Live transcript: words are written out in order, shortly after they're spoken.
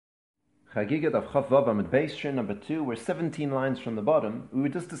Chagigah of Chaf Vav Amud Beis, shiur number 2. We're 17 lines from the bottom. We were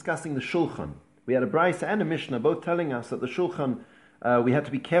just discussing the shulchan. We had a brisa and a mishnah both telling us that the shulchan, we had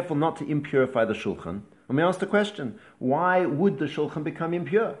to be careful not to impurify the shulchan. And we asked the question, why would the shulchan become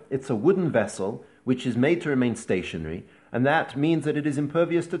impure? It's a wooden vessel which is made to remain stationary, and that means that it is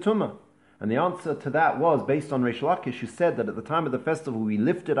impervious to tumah. And the answer to that was based on Reish Lakish, who said that at the time of the festival we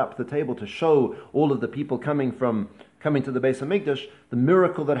lifted up the table to show all of the people coming to the Beis HaMikdash, the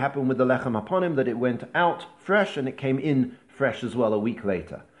miracle that happened with the lechem upon him, that it went out fresh and it came in fresh as well a week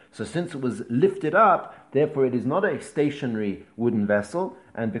later. So since it was lifted up, therefore it is not a stationary wooden vessel,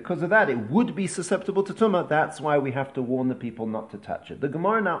 and because of that it would be susceptible to tumah. That's why we have to warn the people not to touch it. The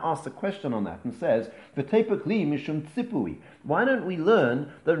Gemara now asks a question on that and says, "V'tepek li mishum tzipui." Why don't we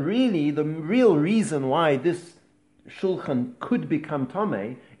learn that really the real reason why this shulchan could become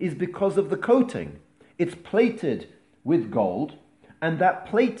tameh is because of the coating. It's plated with gold, and that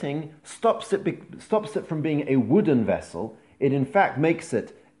plating stops it from being a wooden vessel. It in fact makes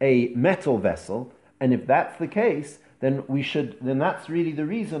it a metal vessel, and if that's the case, then that's really the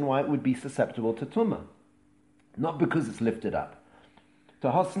reason why it would be susceptible to tumah, not because it's lifted up. To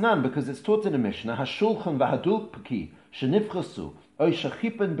Hasnan, because it's taught in a Mishnah, Hashulchan v'hadulpki shenifchasu oy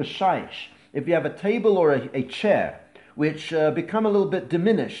shachipen b'shaish. If you have a table or a chair which become a little bit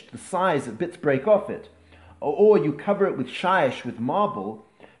diminished, the size, bits break off it, or you cover it with shaish, with marble,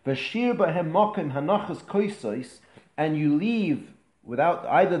 v'shir b'hem mokim hanachas koisos, and you leave without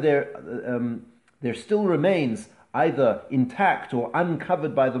either there still remains either intact or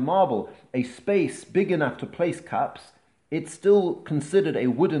uncovered by the marble a space big enough to place cups, it's still considered a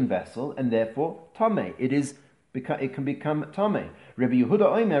wooden vessel and therefore tameh. It can become tameh. Rabbi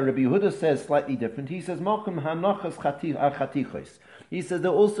Yehuda says slightly different. He says malchum hanachas chatichos. He says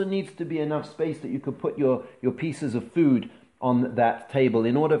there also needs to be enough space that you could put your pieces of food on that table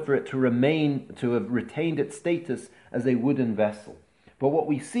in order for it to have retained its status as a wooden vessel. But what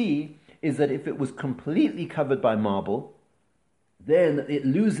we see is that if it was completely covered by marble, then it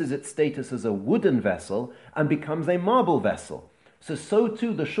loses its status as a wooden vessel and becomes a marble vessel. So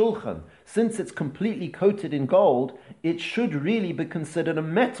too the shulchan, since it's completely coated in gold, it should really be considered a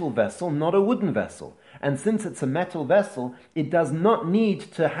metal vessel, not a wooden vessel. And since it's a metal vessel, it does not need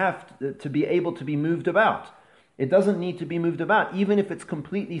to be able to be moved about. It doesn't need to be moved about. Even if it's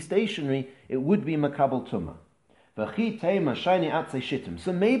completely stationary, it would be makabel tumah.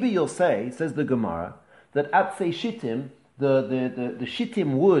 So maybe you'll say, says the Gemara, that atzei shittim, the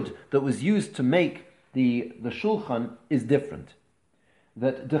shittim wood that was used to make the shulchan is different.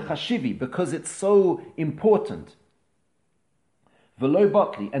 That the chashivi, because it's so important, v'lo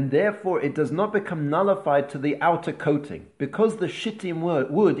batli, and therefore it does not become nullified to the outer coating. Because the shittim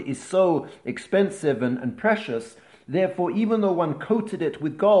wood is so expensive and precious, therefore, even though one coated it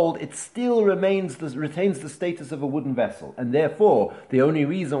with gold, it still retains the status of a wooden vessel. And therefore, the only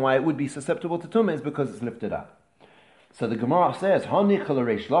reason why it would be susceptible to tumah is because it's lifted up. So the Gemara says, Hanichel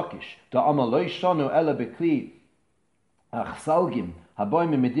Reish Lakish, da amal lo yishanu ela bekli achsalgim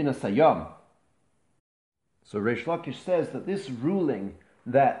haboim medina sayam. So Reish Lakish says that this ruling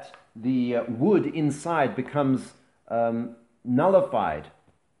that the wood inside becomes nullified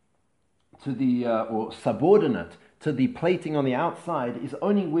to the or subordinate to the plating on the outside is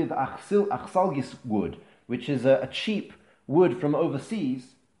only with achsalgis wood, which is a cheap wood from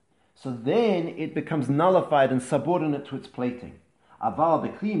overseas. So then it becomes nullified and subordinate to its plating. Aval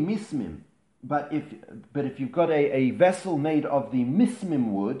bekli mismim, but if you've got a vessel made of the mismim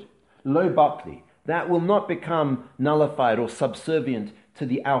wood, lo bakli, that will not become nullified or subservient to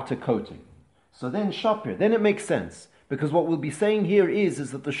the outer coating. So then shapir, then it makes sense. Because what we'll be saying here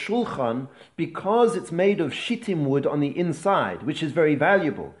is that the shulchan, because it's made of shittim wood on the inside, which is very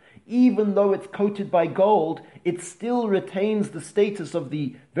valuable, even though it's coated by gold, it still retains the status of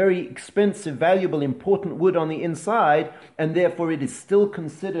the very expensive, valuable, important wood on the inside, and therefore it is still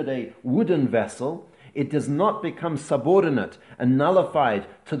considered a wooden vessel. It does not become subordinate and nullified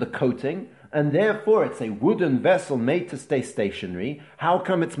to the coating, and therefore it's a wooden vessel made to stay stationary. How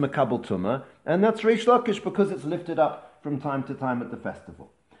come it's makabel tumah? And that's Reish Lakish, because it's lifted up from time to time at the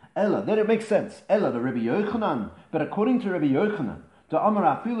festival. Ella, then it makes sense. Ella, the Rabbi Yochanan. But according to Rabbi Yochanan,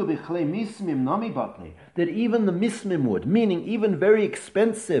 that even the mismim wood, meaning even very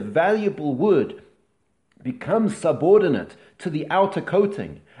expensive, valuable wood, becomes subordinate to the outer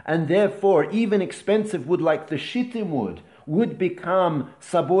coating, and therefore even expensive wood like the shittim wood would become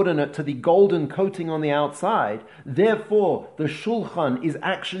subordinate to the golden coating on the outside. Therefore, the shulchan is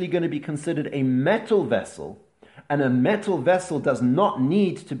actually going to be considered a metal vessel, and a metal vessel does not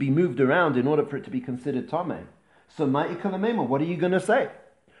need to be moved around in order for it to be considered tameh. So, what are you going to say?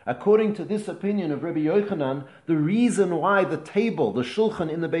 According to this opinion of Rabbi Yochanan, the reason why the table, the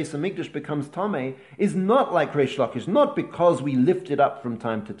shulchan in the Beis HaMikdash becomes tamei is not like Reish Lakish, not because we lift it up from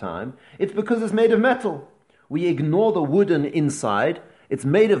time to time, it's because it's made of metal. We ignore the wooden inside, it's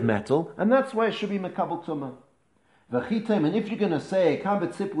made of metal, and that's why it should be mekabel tumah. And if you're going to say, kam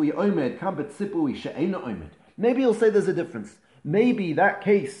betzipui omed, kam betzipui she'ena omed, maybe you'll say there's a difference. Maybe that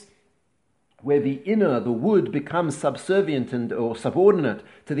case where the inner, the wood, becomes subservient or subordinate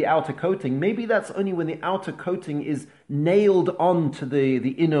to the outer coating, maybe that's only when the outer coating is nailed onto the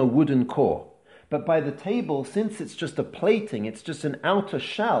inner wooden core. But by the table, since it's just a plating, it's just an outer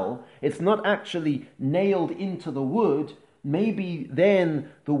shell, it's not actually nailed into the wood, maybe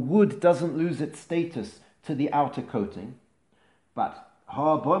then the wood doesn't lose its status to the outer coating. But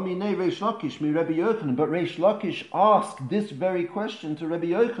Reish Lakish asked this very question to Rabbi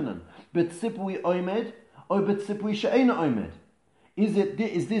Yochanan. Betzipui oimed or betzipui she'ena oimed?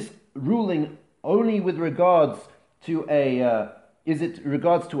 Is this ruling only with regards to a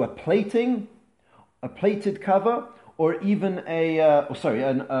plating, a plated cover, or even a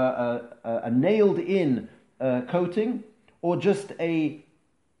nailed in coating, or just a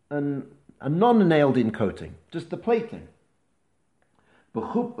non-nailed in coating, just the plating? Is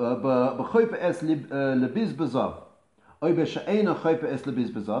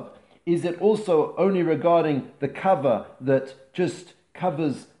it also only regarding the cover that just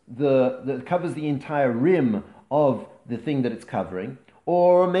covers the entire rim of the thing that it's covering,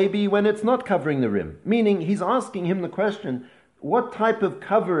 or maybe when it's not covering the rim? Meaning, he's asking him the question: what type of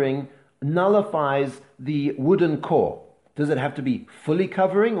covering nullifies the wooden core? Does it have to be fully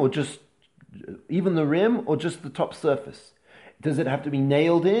covering, or just even the rim, or just the top surface? Does it have to be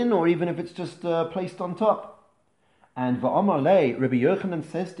nailed in, or even if it's just placed on top? And Va'amar lei, Rabbi Yochanan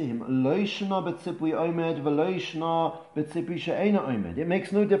says to him, Lo yishna betzipui omed v'lo yishna betzipui she'ena omed. It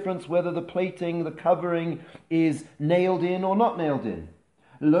makes no difference whether the plating, the covering, is nailed in or not nailed in.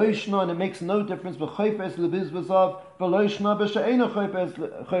 Lo yishna, and it makes no difference b'chofes lebizbazav v'lo yishna b'she'ena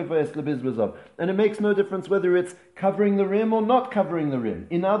chofes lebizbazav. And it makes no difference whether it's covering the rim or not covering the rim.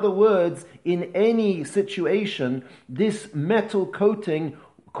 In other words, in any situation, this metal coating,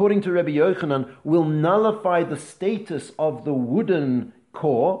 according to Rabbi Yochanan, will nullify the status of the wooden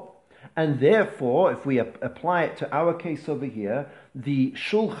core, and therefore, if we apply it to our case over here, the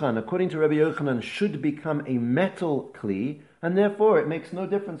shulchan, according to Rabbi Yochanan, should become a metal kli, and therefore it makes no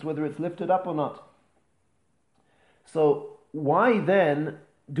difference whether it's lifted up or not. So why then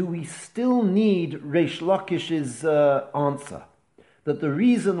do we still need Reish Lakish's answer? That the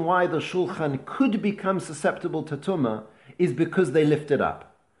reason why the shulchan could become susceptible to tumah is because they lift it up.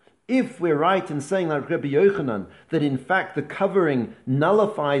 If we're right in saying, like Rabbi Yochanan, that in fact the covering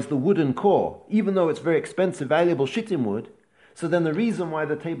nullifies the wooden core, even though it's very expensive, valuable shittim wood, so then the reason why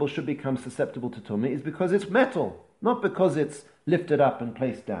the table should become susceptible to tumah is because it's metal, not because it's lifted up and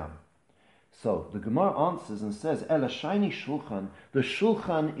placed down. So the Gemara answers and says, Ela shiny shulchan, the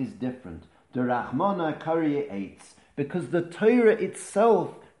shulchan is different. The Rahmana Karye Eitz, because the Torah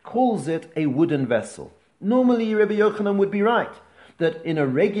itself calls it a wooden vessel. Normally Rabbi Yochanan would be right, that in a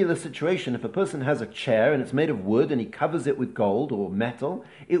regular situation, if a person has a chair and it's made of wood and he covers it with gold or metal,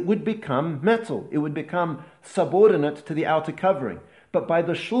 it would become metal. It would become subordinate to the outer covering. But by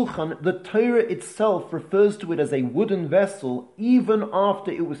the shulchan, the Torah itself refers to it as a wooden vessel even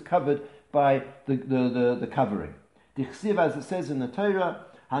after it was covered by the covering. Dichsiv, as it says in the Torah,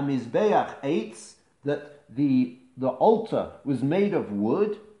 hamizbeach eitz, that the altar was made of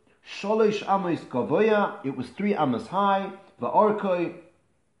wood, sholosh amos gavoya, it was 3 amos high, va'orkoi,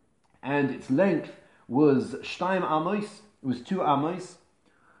 and its length was shtaim amos, it was 2 amos,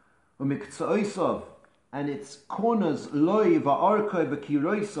 umiktsa'osav, and its corners loy va'orkoi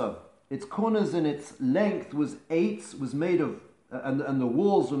v'kiroisav, its corners and its length was 8, was made of, and the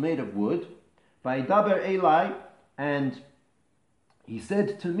walls were made of wood. Va'idaber Eli, and he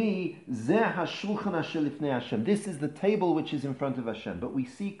said to me, Zeh hashulchan asher lifnei Hashem. This is the table which is in front of Hashem. But we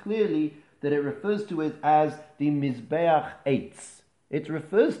see clearly that it refers to it as the mizbeach eitz. It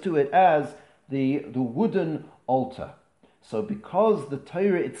refers to it as the wooden altar. So because the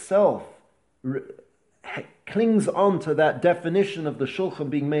Torah itself clings on to that definition of the shulchan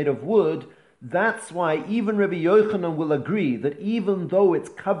being made of wood, that's why even Rabbi Yochanan will agree that even though it's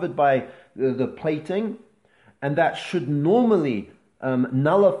covered by the plating, and that should normally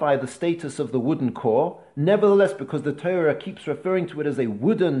nullify the status of the wooden core. Nevertheless, because the Torah keeps referring to it as a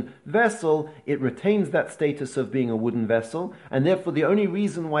wooden vessel, it retains that status of being a wooden vessel, and therefore the only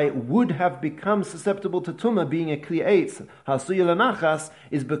reason why it would have become susceptible to tumah, being a kli eitz, hasuya lenachas,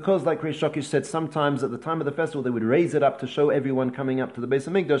 is because, like Reish Lakish said, sometimes at the time of the festival they would raise it up to show everyone coming up to the Beis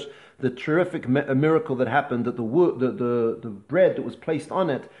Hamikdash the terrific miracle that happened, that the bread that was placed on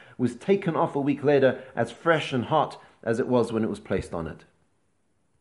it was taken off a week later as fresh and hot as it was when it was placed on it.